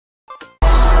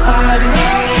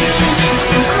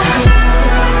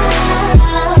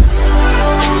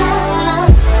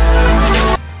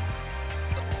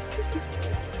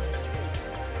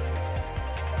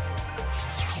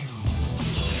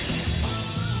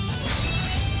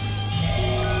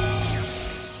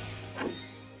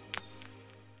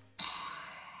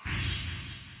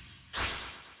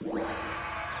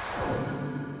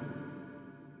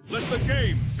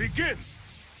begin!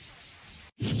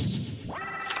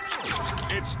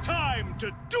 It's time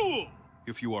to duel!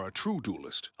 If you are a true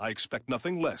duelist, I expect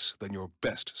nothing less than your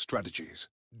best strategies.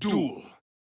 Duel!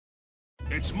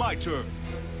 It's my turn.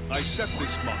 I set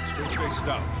this monster face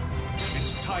down.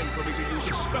 It's time for me to use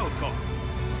a spell card.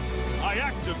 I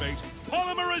activate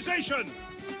Polymerization!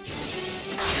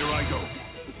 Here I go.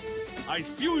 I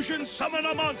fusion summon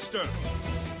a monster!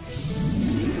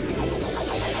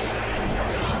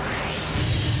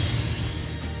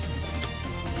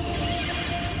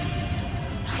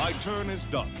 My turn is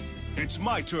done. It's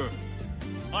my turn.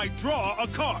 I draw a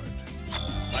card.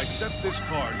 I set this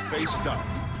card face down.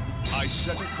 I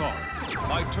set a card.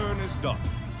 My turn is done.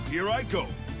 Here I go.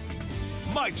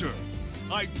 My turn.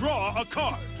 I draw a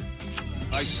card.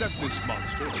 I set this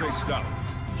monster face down.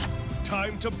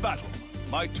 Time to battle.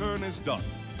 My turn is done.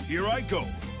 Here I go.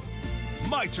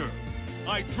 My turn.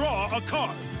 I draw a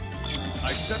card.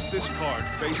 I set this card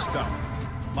face down.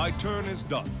 My turn is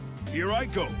done. Here I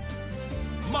go.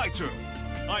 My turn.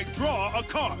 I draw a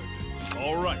card.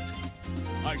 All right.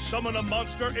 I summon a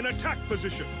monster in attack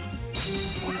position.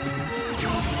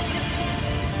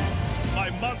 My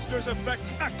monster's effect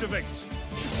activates.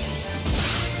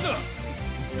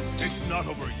 It's not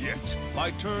over yet.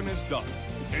 My turn is done.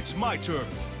 It's my turn.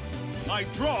 I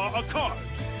draw a card.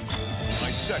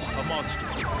 I set a monster.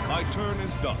 My turn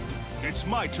is done. It's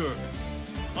my turn.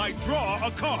 I draw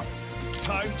a card.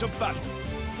 Time to battle.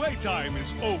 Playtime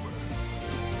is over.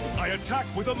 I attack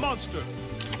with a monster.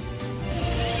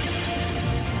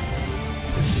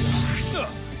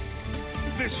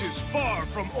 This is far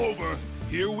from over.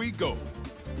 Here we go.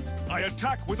 I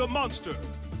attack with a monster.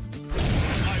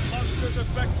 My monster's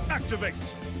effect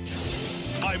activates.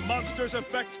 My monster's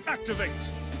effect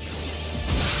activates.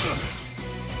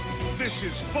 This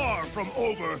is far from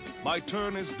over. My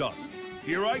turn is done.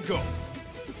 Here I go.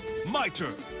 My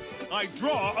turn. I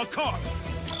draw a card.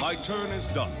 My turn is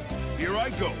done. Here I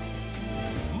go.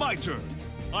 My turn.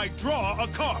 I draw a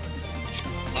card.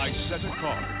 I set a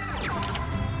card.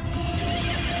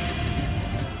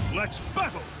 Let's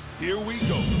battle. Here we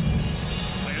go.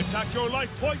 I attack your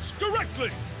life points directly.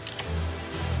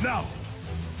 Now,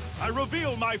 I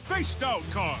reveal my face-down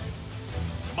card.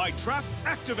 My trap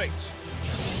activates.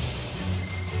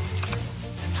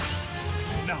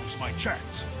 Now's my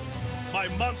chance. My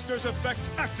monster's effect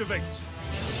activates.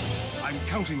 I'm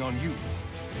counting on you.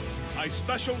 I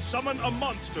special summon a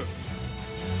monster.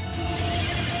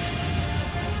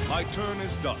 My turn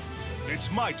is done.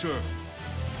 It's my turn.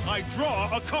 I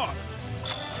draw a card.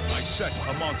 I set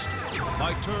a monster.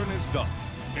 My turn is done.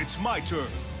 It's my turn.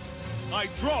 I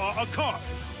draw a card.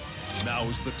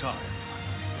 Now's the time.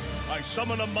 I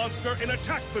summon a monster in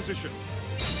attack position.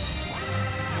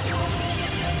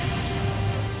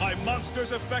 My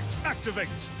monster's effect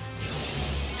activates.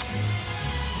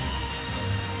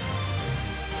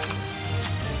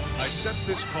 I set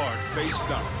this card face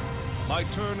down. My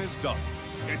turn is done.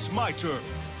 It's my turn.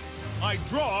 I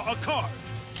draw a card.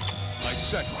 I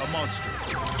set a monster.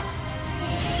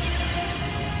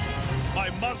 My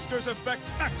monster's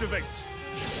effect activates.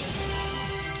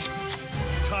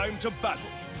 Time to battle.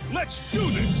 Let's do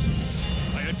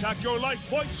this! I attack your life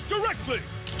points directly!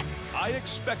 I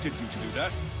expected you to do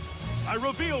that. I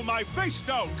reveal my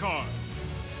face-down card.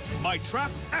 My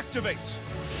trap activates.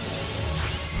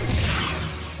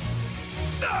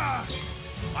 Ah!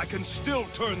 I can still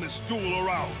turn this duel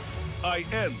around. I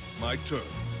end my turn.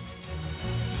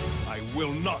 I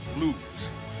will not lose.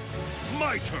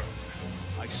 My turn.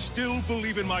 I still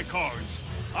believe in my cards.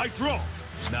 I draw.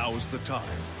 Now's the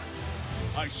time.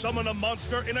 I summon a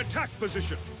monster in attack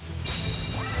position.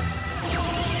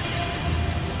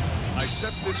 I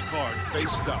set this card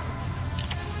face down.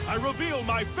 I reveal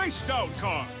my face down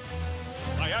card.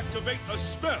 I activate a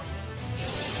spell.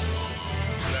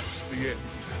 That's the end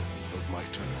of my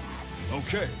turn.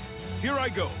 Okay, here I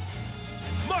go.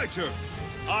 My turn.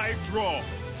 I draw.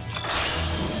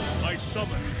 I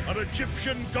summon an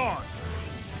Egyptian god.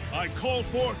 I call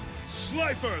forth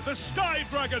Slifer, the Sky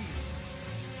Dragon.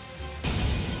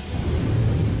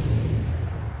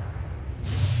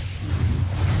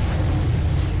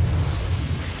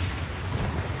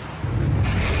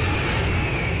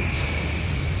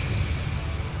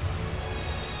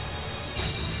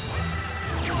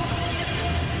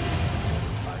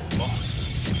 I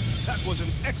lost. That was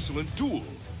an excellent duel.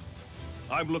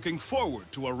 I'm looking forward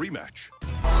to a rematch.